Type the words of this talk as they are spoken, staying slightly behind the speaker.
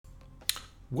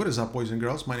What is up, boys and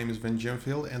girls? My name is Vin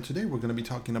Gemfield, and today we're going to be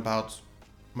talking about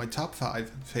my top 5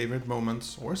 favorite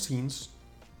moments or scenes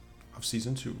of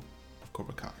Season 2 of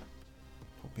Cobra Kai.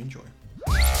 Hope you enjoy.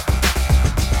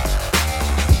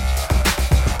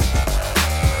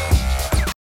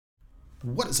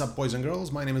 What is up, boys and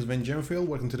girls? My name is Vin Gemfield.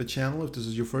 Welcome to the channel. If this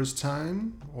is your first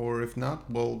time, or if not,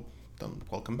 well, then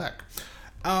welcome back.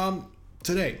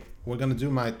 Today, we're going to do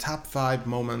my top 5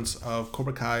 moments of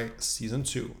Cobra Kai Season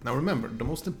 2. Now remember, the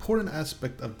most important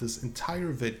aspect of this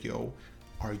entire video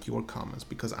are your comments,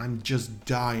 because I'm just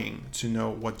dying to know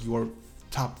what your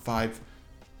top 5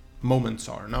 moments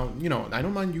are. Now, I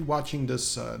don't mind you watching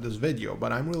this this video,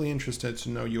 but I'm really interested to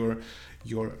know your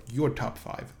top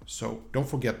 5. So don't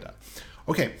forget that.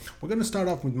 Okay, we're gonna start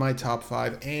off with my top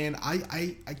 5, and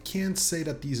I can't say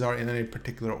that these are in any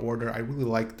particular order. I really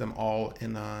like them all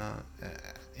in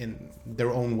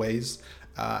their own ways,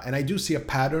 and I do see a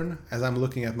pattern as I'm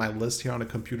looking at my list here on the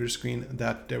computer screen,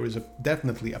 that there is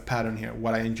definitely a pattern here,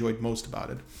 what I enjoyed most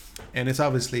about it, and it's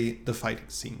obviously the fighting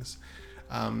scenes.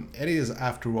 It is,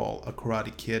 after all, a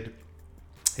Karate Kid.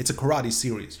 It's a karate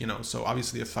series, so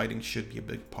obviously the fighting should be a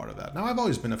big part of that. Now, I've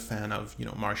always been a fan of,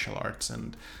 martial arts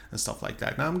and stuff like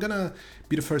that. Now, I'm gonna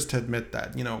be the first to admit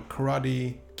that,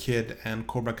 Karate Kid and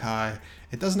Cobra Kai,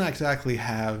 it doesn't exactly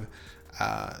have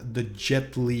the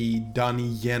Jet Li, Donnie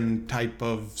Yen type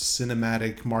of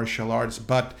cinematic martial arts,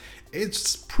 but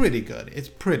it's pretty good. It's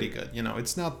pretty good,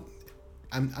 it's not...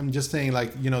 I'm just saying,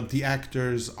 like, the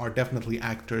actors are definitely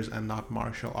actors and not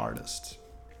martial artists.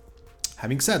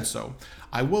 Having said so,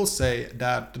 I will say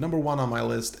that the number 1 on my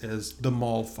list is the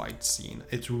mall fight scene.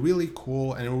 It's really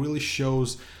cool, and it really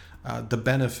shows the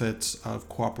benefits of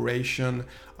cooperation,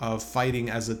 of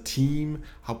fighting as a team,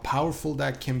 how powerful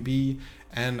that can be.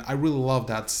 And I really love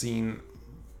that scene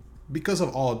because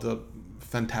of all of the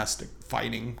fantastic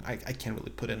fighting. I can't really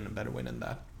put it in a better way than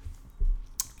that.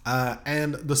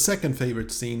 And the second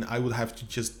favorite scene, I'm gonna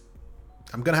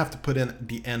have to put in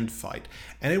the end fight.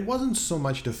 And it wasn't so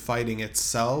much the fighting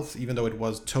itself, even though it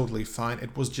was totally fine.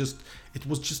 It was just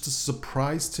a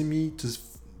surprise to me.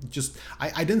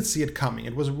 I didn't see it coming.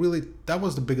 That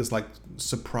was the biggest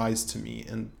surprise to me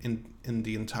in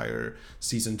the entire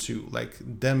Season 2. Like,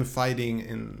 them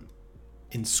fighting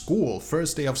in school,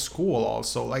 first day of school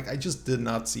also. I just did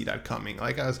not see that coming.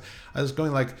 I was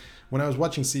going, when I was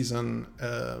watching Season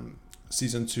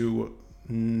 2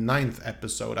 9th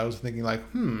episode, I was thinking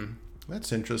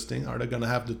that's interesting. Are they gonna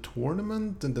have the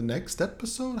tournament in the next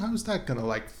episode? How's that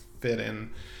gonna fit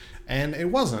in? And it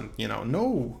wasn't,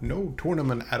 no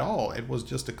tournament at all. It was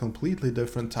just a completely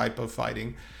different type of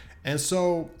fighting. And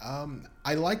so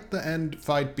I liked the end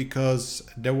fight because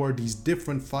there were these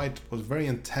different fights. It was very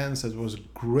intense. It was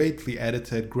greatly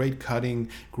edited, great cutting,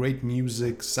 great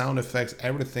music, sound effects.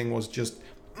 Everything was just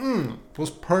was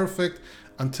perfect,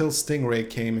 until Stingray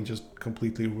came and just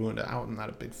completely ruined it. I'm not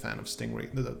a big fan of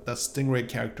Stingray. The Stingray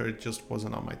character just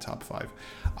wasn't on my top 5.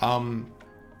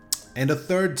 And the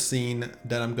third scene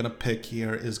that I'm gonna pick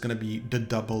here is gonna be the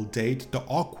double date, the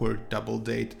awkward double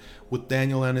date with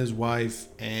Daniel and his wife,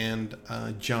 and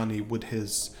Johnny with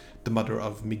the mother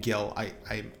of Miguel.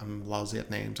 I'm lousy at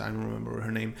names. I don't remember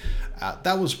her name.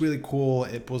 That was really cool.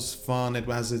 It was fun. It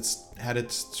had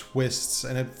its twists,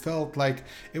 and it felt like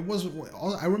it was...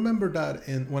 I remember that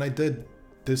when I did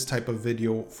this type of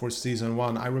video for Season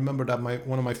 1, I remember that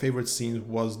one of my favorite scenes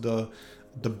was the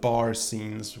bar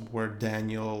scenes where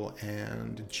Daniel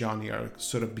and Johnny are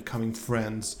sort of becoming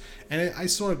friends. And I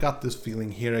sort of got this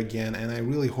feeling here again, and I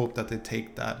really hope that they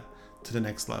take that to the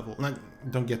next level.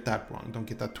 Don't get that wrong, don't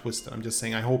get that twisted. I'm just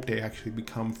saying I hope they actually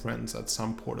become friends at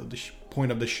some point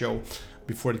of the show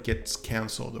before it gets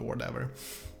canceled or whatever.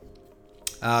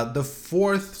 The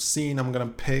fourth scene I'm gonna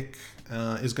pick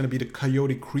is gonna be the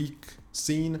Coyote Creek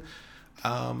scene.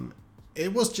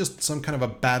 It was just some kind of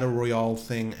a battle royale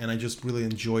thing, and I just really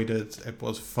enjoyed it. It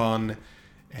was fun,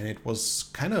 and it was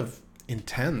kind of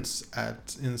intense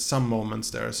in some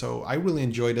moments there, so I really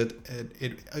enjoyed it.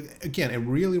 It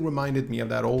really reminded me of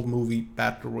that old movie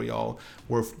Battle Royale,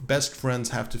 where best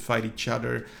friends have to fight each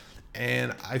other,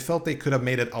 and I felt they could have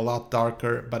made it a lot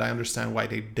darker, but I understand why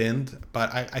they didn't.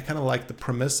 But I kind of like the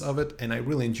premise of it, and I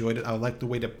really enjoyed it. I like the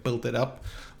way they built it up,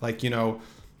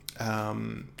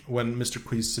 when Mr.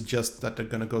 Kreese suggests that they're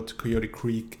gonna go to Coyote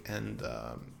Creek, and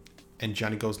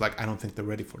Johnny goes I don't think they're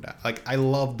ready for that. I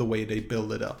love the way they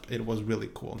build it up. It was really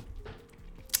cool.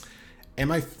 And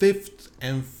my fifth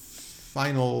and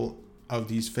final of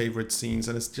these favorite scenes,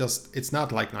 and it's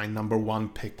not my number 1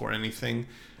 pick or anything,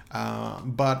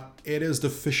 but it is the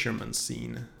fisherman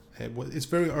scene It's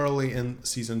very early in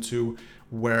season 2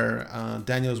 where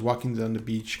Daniel is walking down the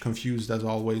beach, confused as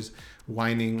always,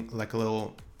 whining like a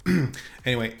little...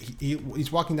 Anyway,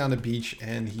 he's walking down the beach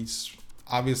and he's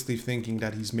obviously thinking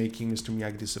that he's making Mr.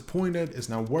 Miyagi disappointed, it's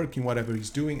not working, whatever he's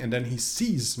doing, and then he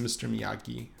sees Mr.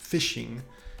 Miyagi fishing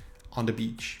on the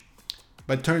beach.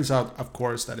 But it turns out, of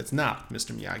course, that it's not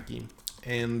Mr. Miyagi.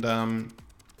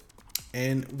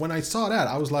 And when I saw that,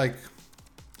 I was like,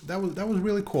 that was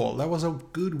really cool. That was a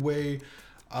good way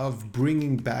of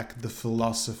bringing back the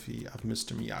philosophy of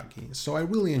Mr. Miyagi. So I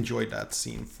really enjoyed that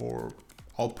scene for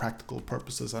all practical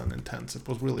purposes and intents. It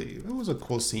was a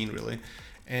cool scene, really.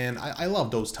 And I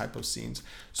love those type of scenes.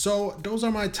 So those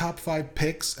are my top 5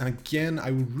 picks. And again,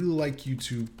 I would really like you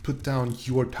to put down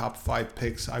your top 5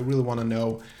 picks. I really want to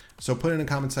know. So put it in the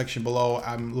comment section below.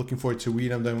 I'm looking forward to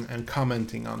reading them and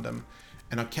commenting on them.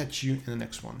 And I'll catch you in the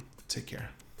next one. Take care.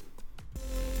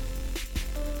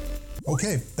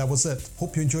 Okay, that was it.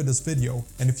 Hope you enjoyed this video.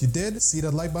 And if you did, see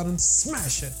that like button,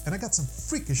 smash it. And I got some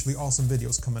freakishly awesome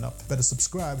videos coming up. Better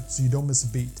subscribe so you don't miss a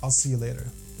beat. I'll see you later.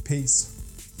 Peace.